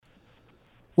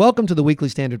Welcome to the Weekly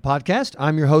Standard Podcast.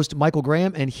 I'm your host, Michael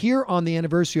Graham, and here on the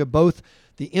anniversary of both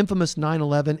the infamous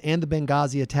 9/11 and the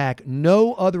Benghazi attack,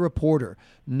 no other reporter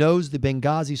knows the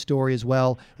Benghazi story as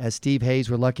well as Steve Hayes.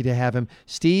 We're lucky to have him.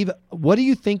 Steve, what are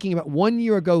you thinking about 1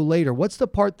 year ago later? What's the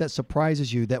part that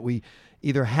surprises you that we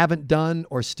either haven't done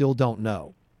or still don't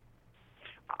know?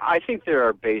 I think there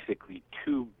are basically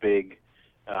two big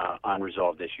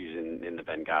unresolved issues in the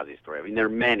Benghazi story. I mean, there are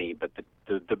many, but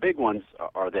the big ones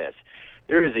are this.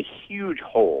 There is a huge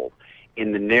hole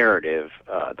in the narrative,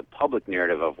 the public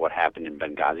narrative of what happened in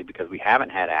Benghazi, because we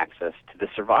haven't had access to the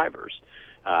survivors,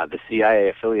 the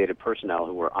CIA-affiliated personnel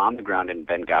who were on the ground in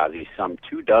Benghazi, some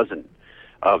 24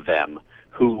 of them,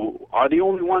 who are the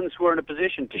only ones who are in a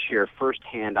position to share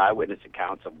firsthand eyewitness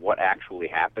accounts of what actually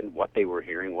happened, what they were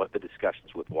hearing, what the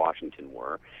discussions with Washington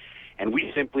were. And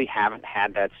we simply haven't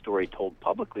had that story told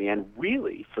publicly, and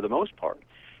really, for the most part,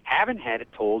 haven't had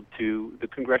it told to the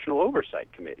congressional oversight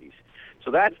committees.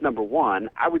 So that's number one.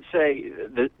 I would say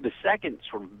the second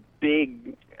sort of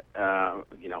big,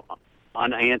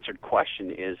 unanswered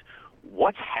question is,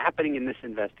 what's happening in this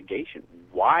investigation?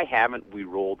 Why haven't we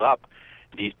rolled up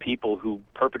these people who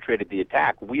perpetrated the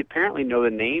attack? We apparently know the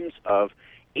names of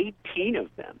 18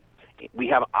 of them. We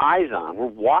have eyes on. We're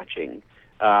watching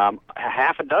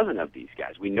half a dozen of these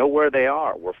guys. We know where they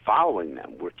are. We're following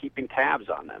them. We're keeping tabs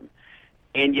on them.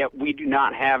 And yet we do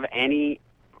not have any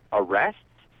arrests.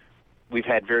 We've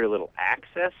had very little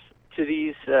access to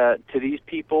these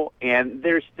people, and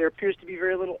there appears to be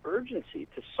very little urgency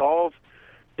to solve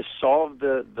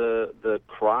the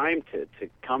crime, to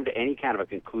come to any kind of a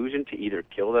conclusion, to either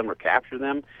kill them or capture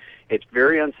them. It's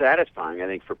very unsatisfying, I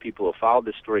think, for people who followed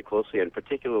this story closely, and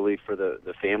particularly for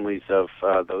the families of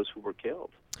those who were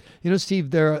killed. You know,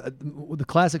 Steve, the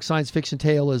classic science fiction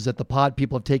tale is that the pod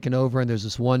people have taken over and there's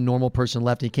this one normal person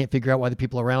left and you can't figure out why the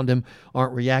people around him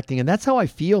aren't reacting. And that's how I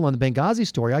feel on the Benghazi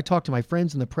story. I talk to my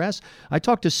friends in the press. I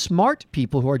talk to smart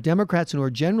people who are Democrats and who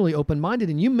are generally open-minded.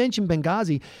 And you mentioned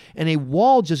Benghazi and a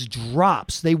wall just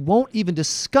drops. They won't even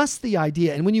discuss the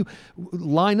idea. And when you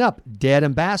line up dead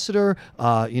ambassador,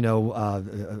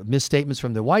 misstatements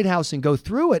from the White House and go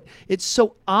through it, it's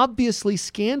so obviously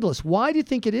scandalous. Why do you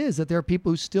think it is that there are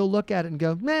people who still look at it and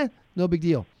go, meh, no big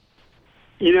deal?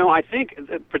 You know, I think,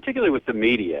 particularly with the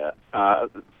media,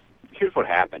 here's what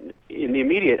happened. In the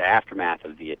immediate aftermath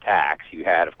of the attacks, you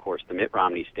had, of course, the Mitt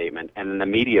Romney statement, and then the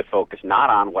media focused not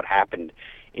on what happened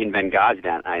in Benghazi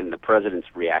and the president's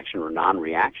reaction or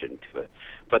non-reaction to it,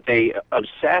 but they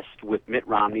obsessed with Mitt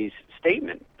Romney's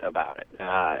statement about it.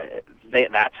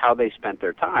 That's how they spent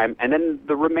their time. And then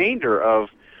the remainder of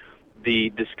the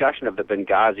discussion of the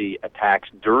Benghazi attacks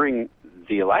during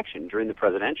the election, during the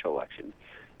presidential election,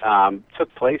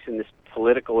 took place in this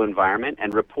political environment,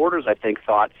 and reporters, I think,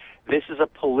 thought this is a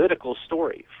political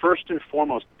story. First and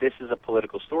foremost, this is a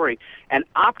political story, and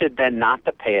opted then not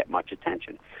to pay it much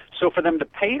attention. So for them to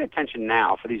pay it attention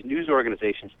now, for these news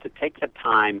organizations to take the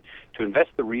time to invest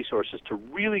the resources to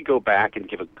really go back and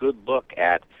give a good look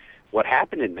at what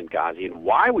happened in Benghazi and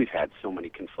why we've had so many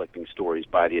conflicting stories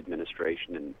by the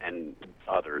administration and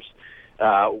others,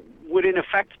 would in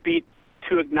effect be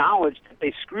to acknowledge that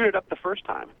they screwed it up the first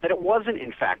time, that it wasn't,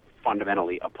 in fact,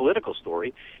 fundamentally a political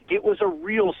story. It was a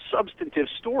real substantive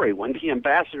story. When the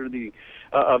ambassador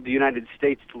of the United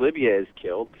States to Libya is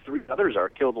killed, 3 others are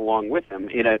killed along with him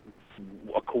in a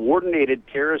coordinated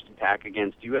terrorist attack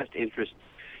against U.S. interests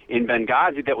in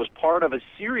Benghazi that was part of a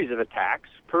series of attacks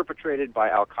perpetrated by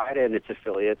al-Qaeda and its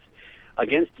affiliates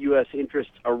against U.S.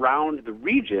 interests around the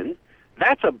region.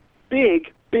 That's a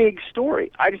big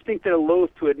story. I just think they're loath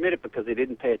to admit it because they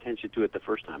didn't pay attention to it the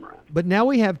first time around. But now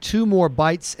we have 2 more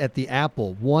bites at the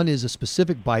apple. One is a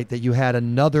specific bite that you had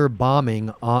another bombing,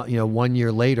 1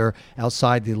 year later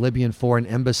outside the Libyan Foreign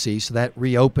Embassy. So that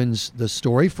reopens the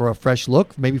story for a fresh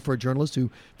look, maybe for a journalist who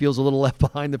feels a little left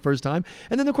behind the first time.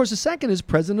 And then, of course, the second is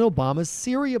President Obama's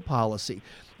Syria policy.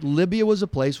 Libya was a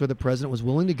place where the president was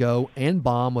willing to go and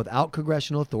bomb without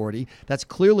congressional authority. That's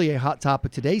clearly a hot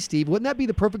topic today, Steve. Wouldn't that be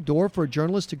the perfect door for a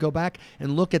journalist to go back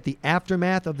and look at the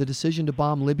aftermath of the decision to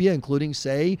bomb Libya, including,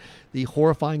 say, the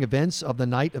horrifying events of the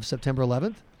night of September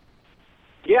 11th?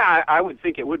 Yeah, I would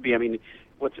think it would be. I mean,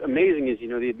 what's amazing is,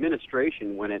 the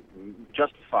administration, when it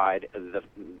justified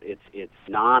its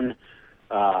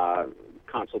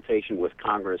consultation with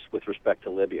Congress with respect to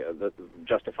Libya,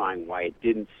 justifying why it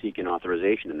didn't seek an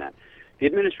authorization in that, the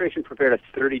administration prepared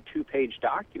a 32-page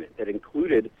document that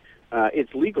included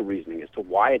its legal reasoning as to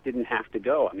why it didn't have to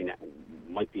go. I mean, it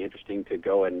might be interesting to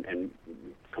go and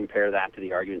compare that to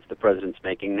the arguments the president's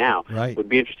making now. Right. It would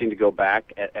be interesting to go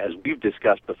back, as we've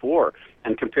discussed before,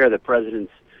 and compare the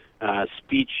president's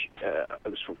speech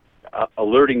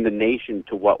alerting the nation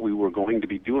to what we were going to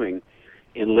be doing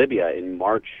in Libya in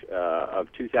March of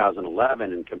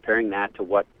 2011 and comparing that to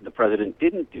what the president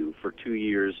didn't do for 2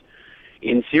 years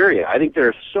in Syria. I think there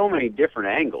are so many different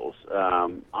angles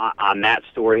on that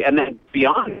story. And then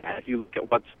beyond that, if you look at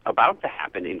what's about to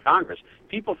happen in Congress,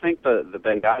 people think the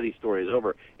Benghazi story is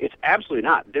over. It's absolutely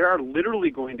not. There are literally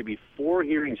going to be 4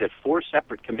 hearings at 4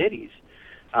 separate committees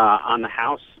on the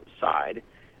House side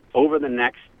over the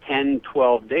next 10,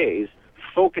 12 days,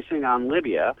 focusing on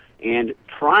Libya and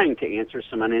trying to answer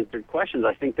some unanswered questions.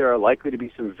 I think there are likely to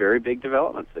be some very big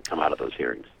developments that come out of those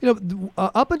hearings. You know,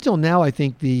 up until now, I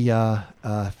think the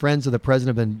friends of the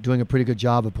president have been doing a pretty good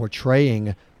job of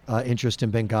portraying interest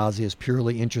in Benghazi as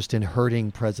purely interest in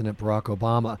hurting President Barack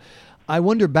Obama. I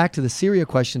wonder, back to the Syria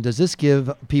question, does this give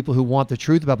people who want the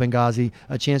truth about Benghazi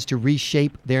a chance to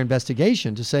reshape their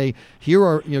investigation, to say, here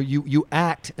are, you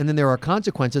act and then there are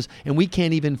consequences, and we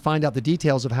can't even find out the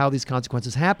details of how these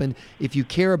consequences happen. If you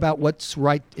care about what's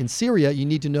right in Syria, you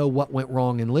need to know what went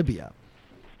wrong in Libya.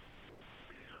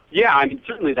 Yeah, I mean,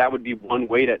 certainly that would be one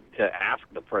way to ask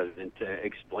the president to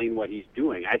explain what he's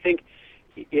doing. I think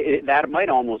that might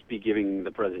almost be giving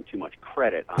the president too much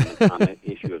credit on the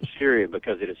issue of Syria,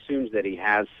 because it assumes that he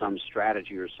has some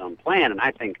strategy or some plan. And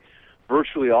I think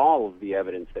virtually all of the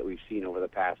evidence that we've seen over the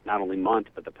past, not only month,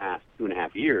 but the past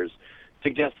 2.5 years,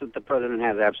 suggests that the president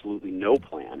has absolutely no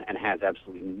plan and has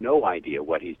absolutely no idea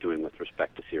what he's doing with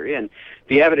respect to Syria. And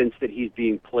the evidence that he's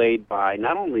being played by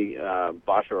not only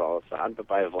Bashar al-Assad, but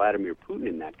by Vladimir Putin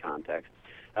in that context,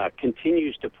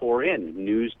 continues to pour in.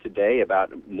 News today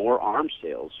about more arms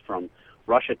sales from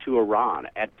Russia to Iran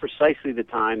at precisely the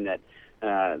time that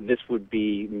this would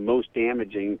be most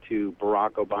damaging to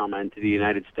Barack Obama and to the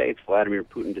United States. Vladimir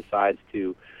Putin decides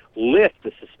to lift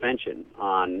the suspension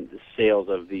on the sales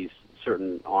of these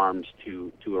certain arms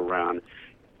to Iran.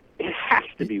 It has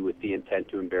to be with the intent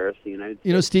to embarrass the United States.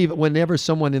 You know, Steve, whenever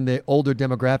someone in the older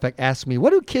demographic asks me,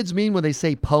 what do kids mean when they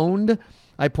say pwned?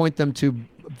 I point them to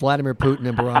Vladimir Putin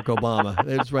and Barack Obama.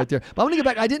 It's right there. But I want to get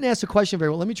back. I didn't ask the question very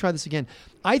well. Let me try this again.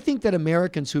 I think that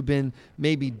Americans who've been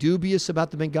maybe dubious about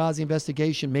the Benghazi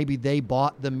investigation, maybe they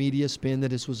bought the media spin that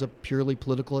this was a purely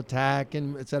political attack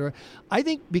and et cetera. I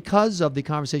think because of the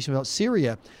conversation about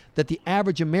Syria, that the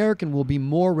average American will be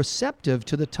more receptive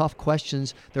to the tough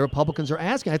questions the Republicans are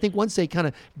asking. I think once they kind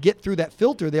of get through that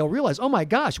filter, they'll realize, oh my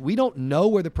gosh, we don't know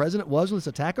where the president was when this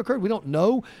attack occurred. We don't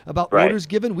know about orders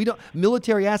given.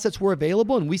 Military assets were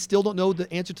available, and we still don't know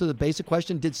the answer to the basic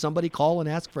question, did somebody call and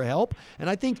ask for help? And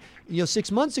I think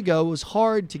 6 months ago, it was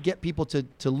hard to get people to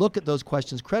look at those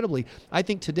questions credibly. I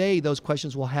think today those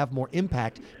questions will have more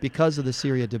impact because of the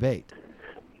Syria debate.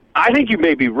 I think you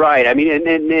may be right. I mean, and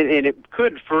it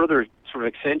could further sort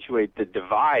of accentuate the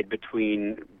divide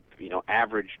between,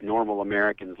 average normal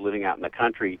Americans living out in the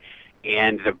country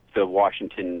and the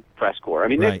Washington press corps. I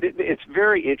mean, it's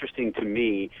very interesting to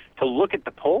me to look at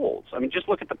the polls. I mean, just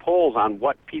look at the polls on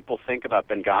what people think about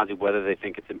Benghazi, whether they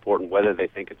think it's important, whether they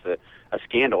think it's a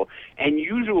scandal. And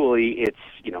usually it's,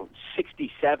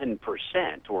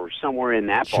 67% or somewhere in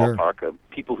that ballpark of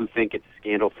people who think it's a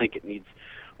scandal, think it needs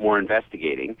more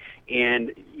investigating.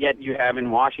 And yet you have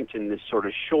in Washington this sort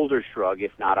of shoulder shrug,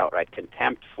 if not outright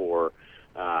contempt for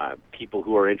people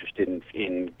who are interested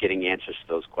in getting answers to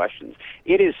those questions.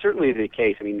 It is certainly the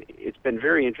case. I mean, it's been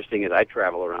very interesting as I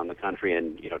travel around the country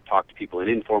and, talk to people in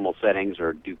informal settings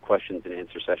or do questions and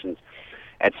answer sessions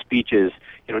at speeches,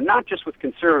 not just with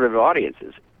conservative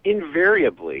audiences.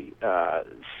 Invariably,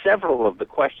 several of the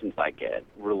questions I get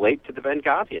relate to the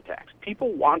Benghazi attacks.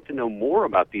 People want to know more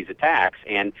about these attacks,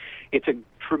 and it's a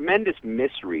tremendous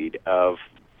misread of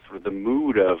sort of the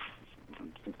mood of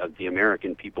the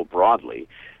American people broadly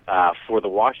for the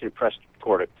Washington press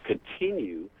corps to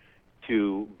continue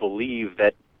to believe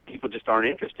that people just aren't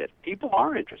interested. People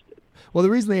are interested. Well, the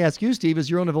reason they ask you, Steve, is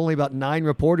you're one of only about 9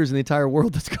 reporters in the entire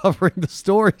world that's covering the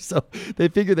story. So they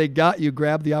figure they got you,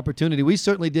 grabbed the opportunity. We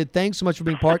certainly did. Thanks so much for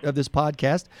being part of this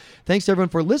podcast. Thanks to everyone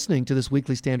for listening to this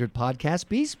Weekly Standard podcast.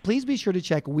 Please be sure to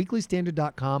check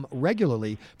weeklystandard.com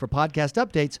regularly for podcast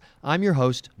updates. I'm your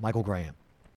host, Michael Graham.